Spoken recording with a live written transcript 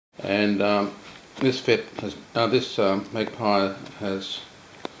And this magpie has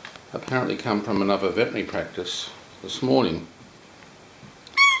apparently come from another veterinary practice this morning.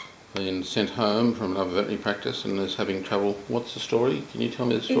 Been sent home from another veterinary practice and is having trouble. What's the story? Can you tell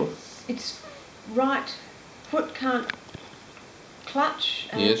me the story? Its right foot can't clutch,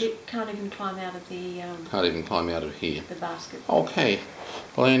 and yes. It can't even climb out of the can't even climb out of here. The basket. Okay.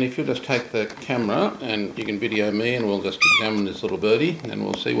 Well, Anne, if you'll just take the camera and you can video me, and we'll just examine this little birdie, and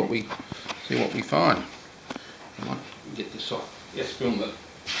we'll see what we find. I might get this off. Yes, film that.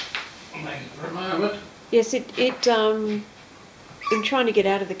 Maggie for a moment. Yes, in trying to get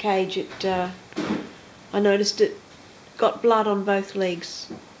out of the cage, I noticed it got blood on both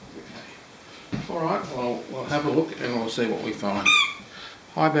legs. Okay. All right. Well, we'll have a look and we'll see what we find.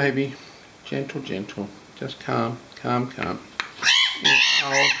 Hi, baby. Gentle, gentle. Just calm, calm, calm. Yeah,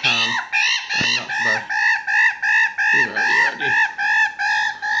 oh, calm. Not bad.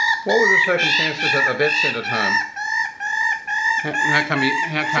 What were the circumstances that the vet sent it home? How come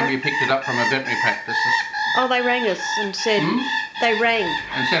you picked it up from a veterinary practice? Oh, they rang us and said they rang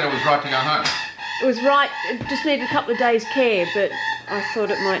and said it was right to go home. It was right. It just needed a couple of days' care, but I thought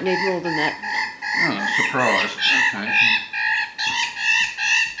it might need more than that. Oh, surprise. Okay.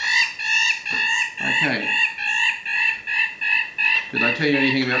 Okay. Did they tell you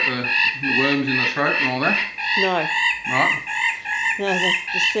anything about the worms in the throat and all that? No. Right. No, they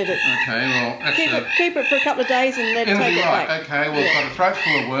just said it. Okay, well, that's keep it for a couple of days and then take it back. Okay, well, it's got a throat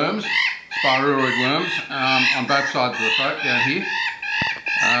full of worms, spiruroid worms, on both sides of the throat down here.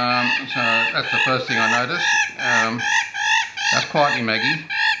 So that's the first thing I noticed. That's quietly, Maggie.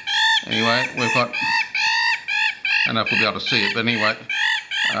 Anyway, we've got, I don't know if we'll be able to see it, but anyway,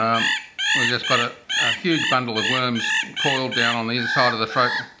 we've just got a huge bundle of worms coiled down on the inside of the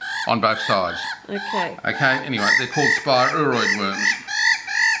throat on both sides. Okay. Okay, anyway, they're called spiruroid worms.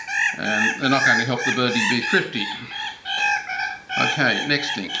 And they're not going to help the birdie be thrifty. Okay,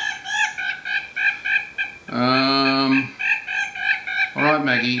 next thing. Alright,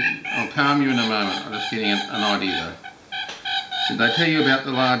 Maggie, I'll calm you in a moment. I'm just getting an idea though. Did they tell you about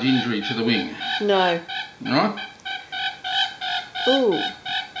the large injury to the wing? No. Alright? Ooh.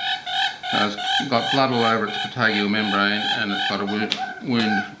 So it's got blood all over its patagial membrane and it's got a wound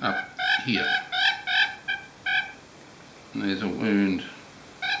up here. And there's a wound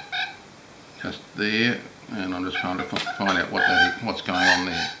just there, and I'm just trying to find out what's going on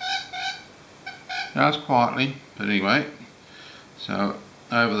there. Just quietly, but anyway. So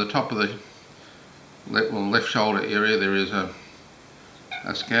over the top of the left shoulder area there is a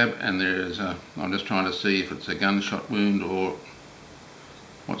scab, and there is I'm just trying to see if it's a gunshot wound or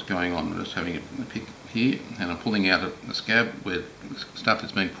what's going on. I'm just having a pick here, and I'm pulling out the scab where stuff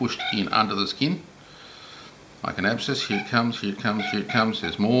has been pushed in under the skin. Like an abscess. Here it comes, here it comes, here it comes.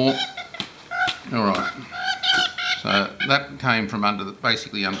 There's more. Alright. So that came from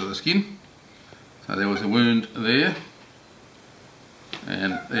basically under the skin. So there was a wound there.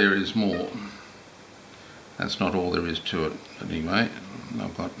 And there is more. That's not all there is to it. But anyway,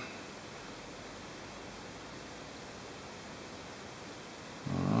 I've got...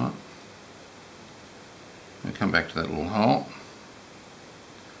 Alright. We'll come back to that little hole.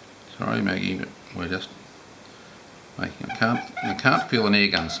 Sorry, Maggie, but we're just making... I can't feel an air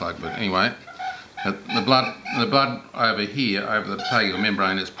gun slug, but anyway. But the blood over here, over the patagial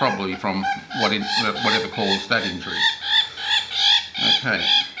membrane, is probably from whatever caused that injury. Okay.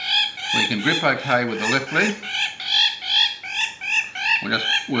 We can grip okay with the left leg. We're just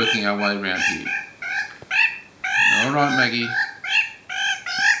working our way around here. Alright, Maggie.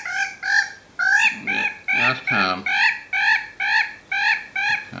 Yeah, just calm.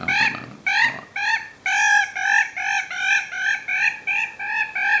 Calm for a moment. Right.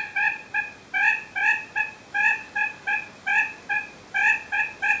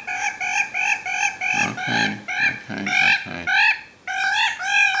 Okay.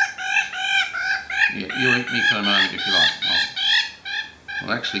 Yeah, you eat me for a moment if you like.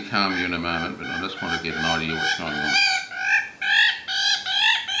 I'll actually calm you in a moment, but I just want to get an idea what's going on.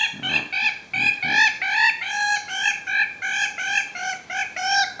 Right. Okay.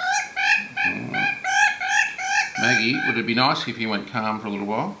 Right. Maggie, would it be nice if you went calm for a little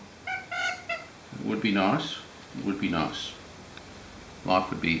while? It would be nice. It would be nice. Life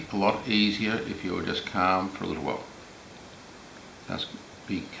would be a lot easier if you were just calm for a little while. Just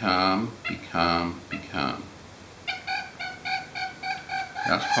be calm, be calm, be calm.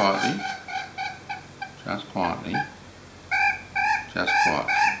 Just quietly. Just quietly. Just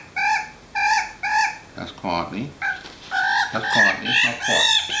quietly. Just quietly. Just quietly. Not quite.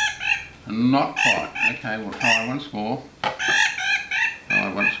 Not quite. Okay, we'll try once more. Try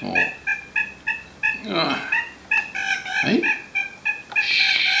try once more. Hey?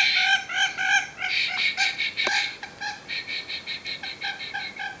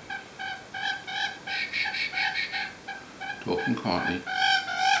 Talking quietly.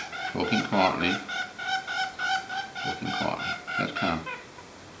 Talking quietly. Talking quietly. That's calm.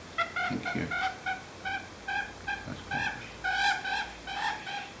 Thank you. That's quietly.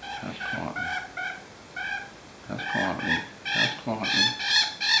 That's quietly. That's quietly. That's quietly.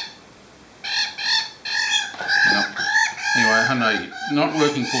 Nope. Anyway, I know you're not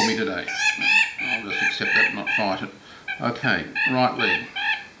working for me today. I'll just accept that and not fight it. Okay, right leg.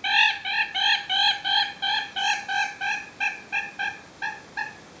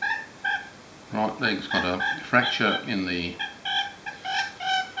 Right leg's got a fracture in the,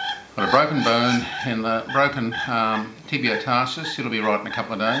 got a broken bone in the broken tibiotarsus. It'll be right in a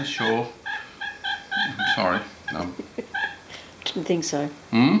couple of days, sure. I'm sorry. Didn't think so.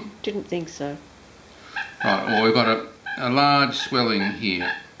 Didn't think so. Right, well we've got a large swelling here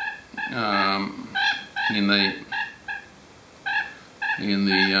in the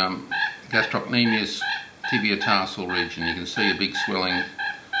gastrocnemius tibiotarsal region. You can see a big swelling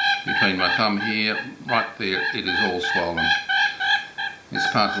between my thumb here. Right there, it is all swollen. This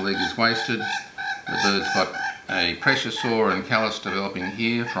part of the leg is wasted. The bird's got a pressure sore and callus developing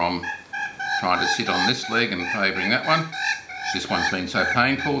here from trying to sit on this leg and favouring that one. This one's been so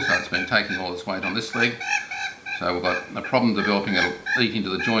painful, so it's been taking all its weight on this leg. So we've got a problem developing, it'll eat into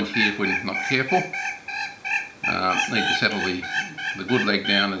the joint here if we're not careful. Need to settle the good leg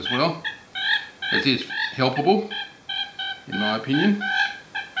down as well. It is helpable, in my opinion.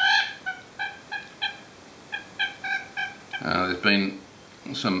 There's been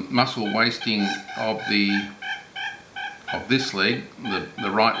some muscle wasting of this leg,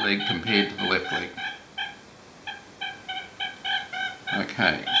 the right leg compared to the left leg.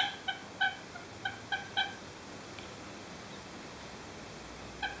 Okay.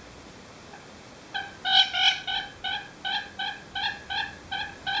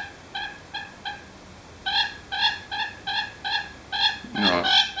 Right.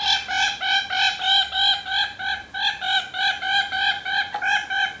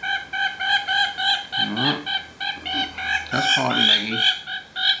 Alright. That's quietly, Maggie.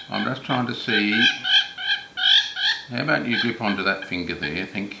 I'm just trying to see. How about you grip onto that finger there?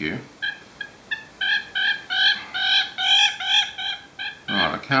 Thank you.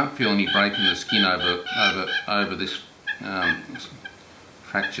 Right, I can't feel any break in the skin over this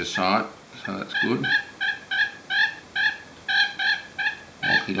fracture site, so that's good.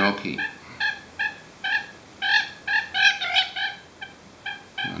 Okie dokie.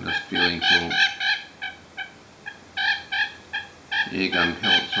 I'm just feeling for air gun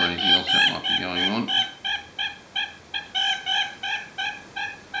pellets or anything else that might be going on.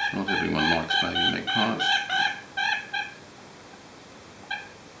 Not everyone likes baby magpies.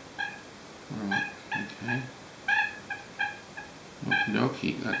 Alright, okay. Okie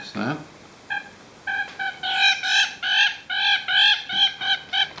dokie, that's that.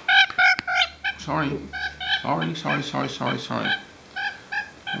 Sorry. Alright.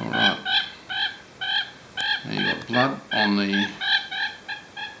 Now you've got blood on the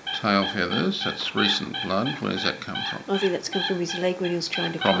tail feathers. That's recent blood. Where's that come from? I think that's come from his leg when he was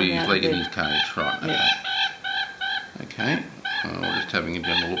trying to probably climb his out leg of in the... his cage, right. Yeah. Okay. We're just having a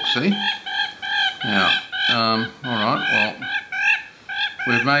general look-see. Now, alright, well,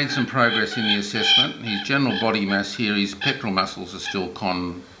 we've made some progress in the assessment. His general body mass here, his pectoral muscles are still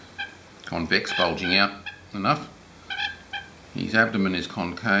convex, bulging out enough. His abdomen is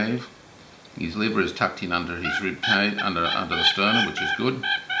concave. His liver is tucked in under his rib cage, under the sternum, which is good.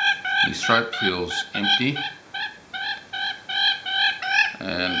 His throat feels empty.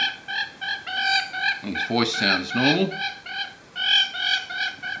 And his voice sounds normal.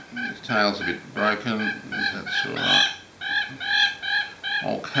 His tail's a bit broken. That's alright.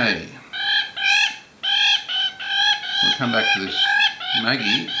 Okay. We'll come back to this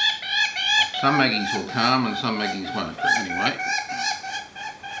Maggie. Some Maggies will calm and some Maggies won't, but anyway.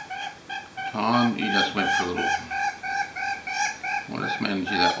 Time, you just went for a little. We'll just manage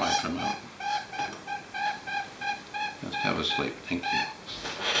you that way for a moment. Just have a sleep, thank you.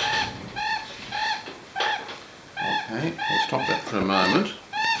 Okay, we'll stop that for a moment.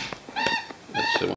 Let's see.